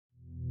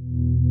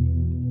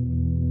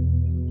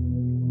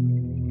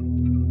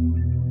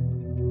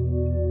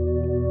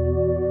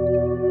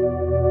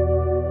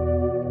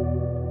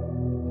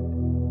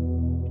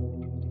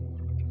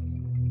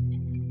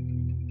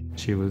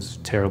She was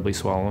terribly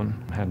swollen,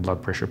 had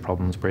blood pressure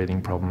problems,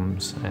 breathing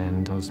problems,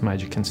 and there was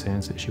major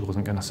concerns that she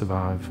wasn't going to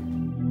survive.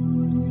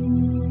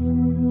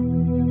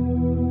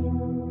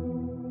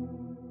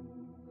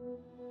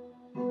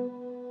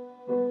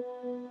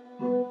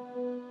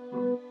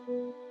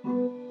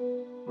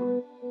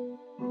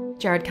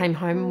 Jared came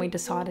home and we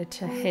decided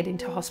to head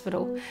into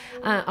hospital.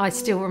 I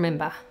still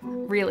remember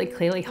really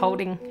clearly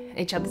holding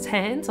each other's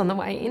hands on the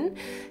way in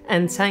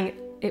and saying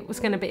it was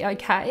going to be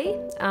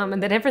okay,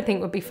 and that everything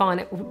would be fine,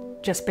 it was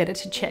just better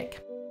to check.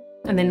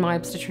 And then my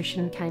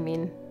obstetrician came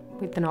in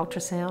with an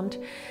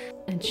ultrasound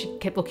and she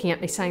kept looking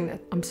at me saying that,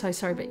 "I'm so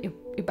sorry, but your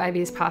baby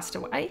has passed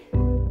away."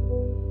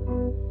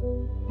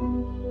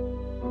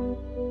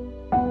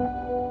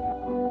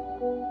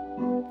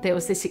 There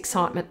was this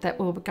excitement that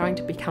we were going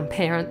to become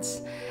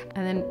parents,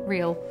 and then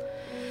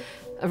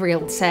a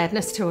real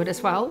sadness to it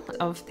as well,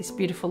 of this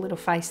beautiful little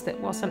face that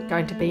wasn't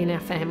going to be in our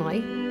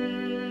family.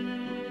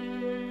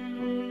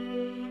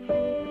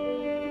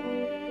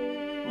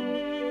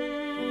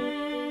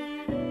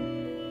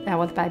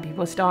 Our other baby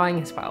was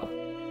dying as well.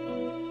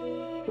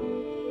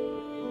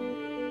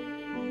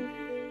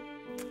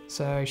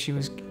 So she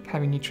was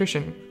having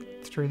nutrition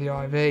through the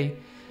IV,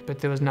 but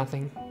there was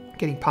nothing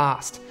getting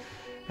past.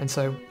 And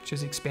so she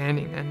was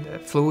expanding, and the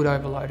fluid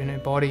overload in her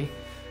body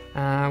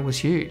was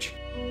huge.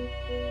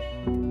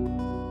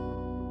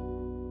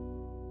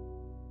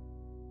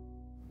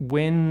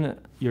 When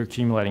you're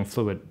accumulating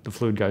fluid, the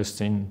fluid goes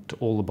into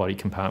all the body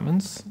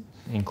compartments,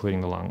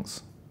 including the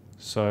lungs.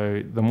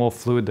 So the more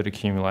fluid that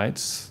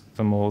accumulates,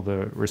 the more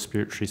the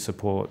respiratory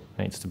support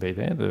needs to be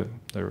there, the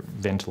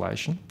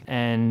ventilation,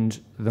 and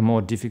the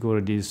more difficult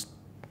it is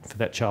for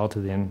that child to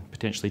then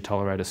potentially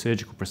tolerate a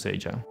surgical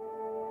procedure.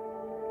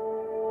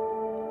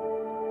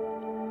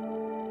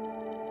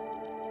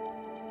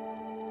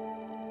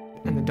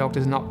 And the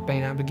doctor's not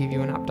been able to give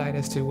you an update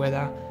as to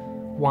whether,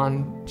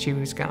 one, she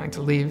was going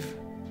to live,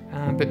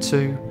 but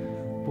two,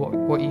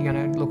 what you're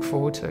going to look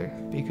forward to,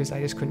 because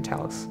they just couldn't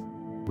tell us.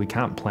 We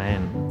can't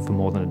plan for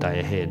more than a day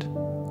ahead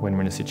when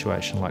we're in a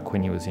situation like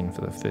Quinnie was in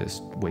for the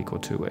first week or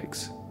 2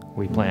 weeks.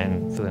 We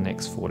plan for the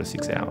next 4 to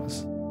 6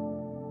 hours.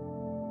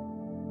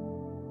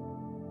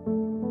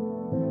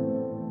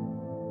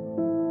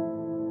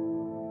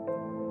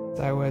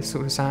 They were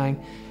sort of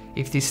saying,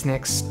 if this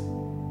next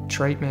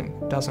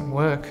treatment doesn't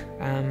work,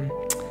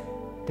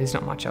 there's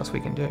not much else we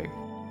can do.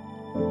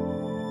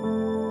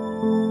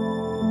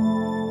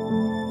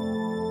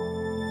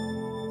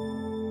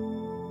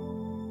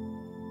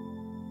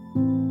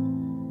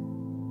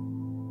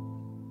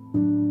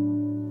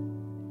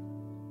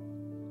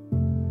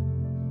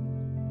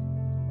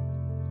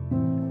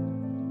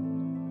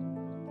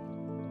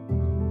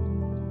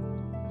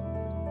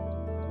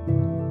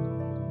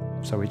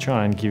 So we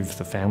try and give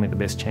the family the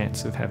best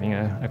chance of having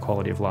a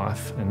quality of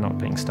life and not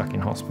being stuck in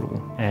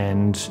hospital.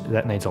 And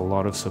that needs a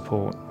lot of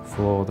support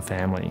for the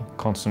family,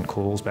 constant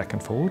calls back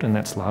and forward, and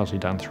that's largely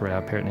done through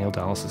our peritoneal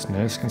dialysis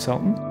nurse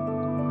consultant.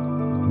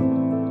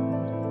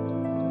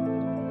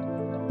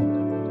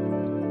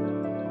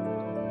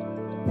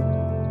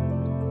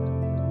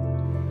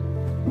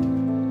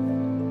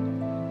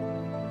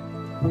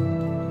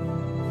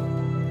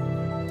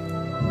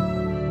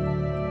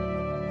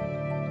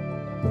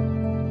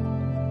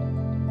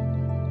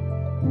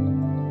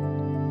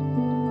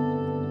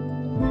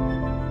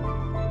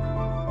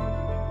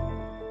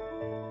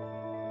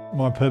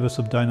 My purpose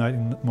of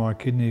donating my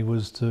kidney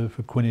was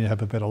for Quinnie to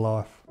have a better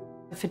life.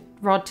 For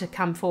Rod to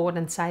come forward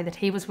and say that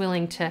he was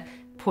willing to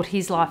put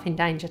his life in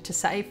danger to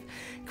save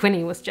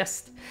Quinnie was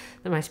just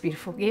the most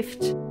beautiful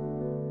gift.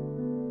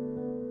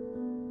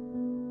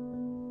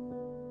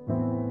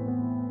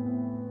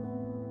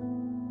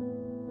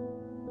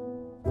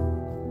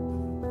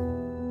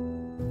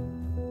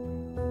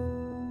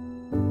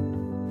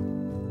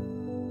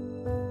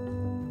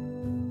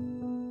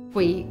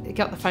 We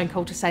got the phone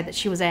call to say that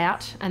she was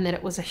out and that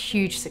it was a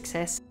huge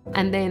success.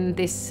 And then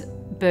this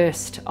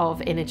burst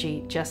of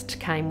energy just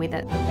came with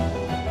it.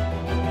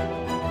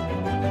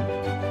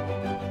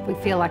 We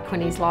feel like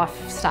Quinnie's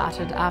life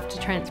started after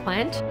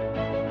transplant.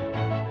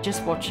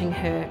 Just watching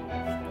her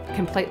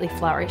completely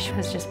flourish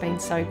has just been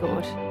so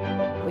good.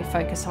 We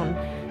focus on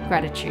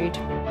gratitude,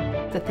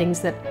 the things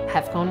that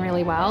have gone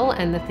really well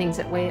and the things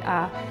that we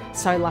are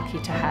so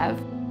lucky to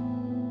have.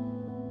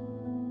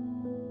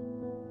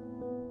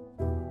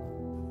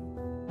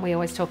 We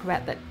always talk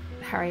about that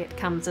Harriet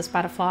comes as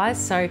butterflies,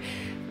 so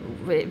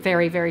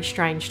very, very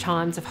strange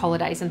times of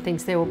holidays and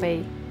things, there will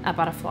be a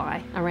butterfly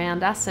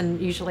around us,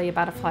 and usually a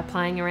butterfly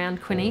playing around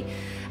Quinnie,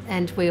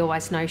 and we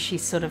always know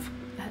she's sort of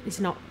is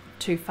not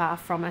too far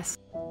from us.